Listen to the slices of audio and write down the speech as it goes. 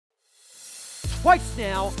Twice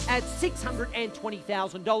now at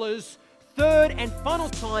 $620,000. Third and final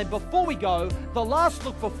time before we go, the last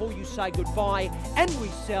look before you say goodbye, and we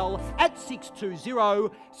sell at 620,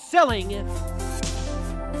 selling, and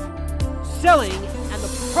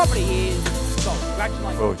the property is sold.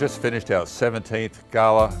 Congratulations. Well, we've just finished our 17th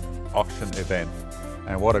gala auction event,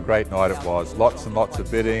 and what a great night it was. Lots and lots of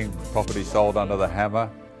bidding, property sold under the hammer,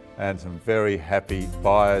 and some very happy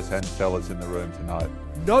buyers and sellers in the room tonight.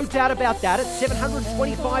 No doubt about that. At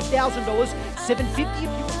 $725,000, $750 if you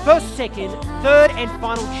were first, second, third and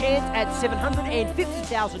final chance at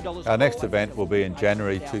 $750,000. Our next event will be in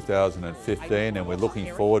January 2015, and we're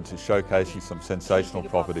looking forward to showcasing some sensational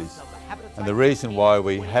properties. And the reason why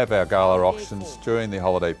we have our gala auctions during the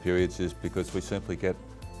holiday periods is because we simply get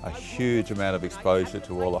a huge amount of exposure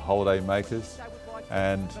to all the holiday makers,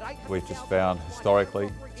 and we've just found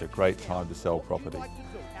historically it's a great time to sell property.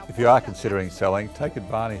 If you are considering selling, take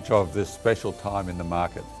advantage of this special time in the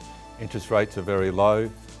market. Interest rates are very low,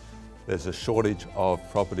 there's a shortage of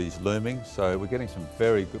properties looming, so we're getting some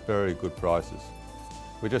very good prices.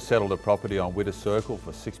 We just settled a property on Witter Circle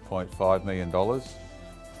for $6.5 million,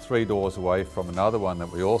 3 doors away from another one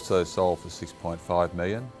that we also sold for $6.5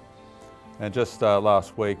 million. And just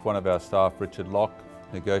last week, one of our staff, Richard Locke,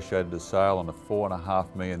 negotiated a sale on a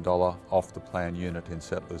 $4.5 million off-the-plan unit in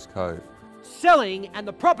Settlers Cove. Selling, and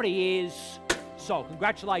the property is sold.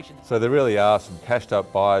 Congratulations. So there really are some cashed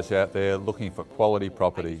up buyers out there looking for quality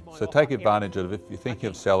property. So take advantage of it if you're thinking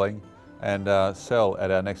of selling, and sell at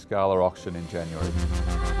our next gala auction in January.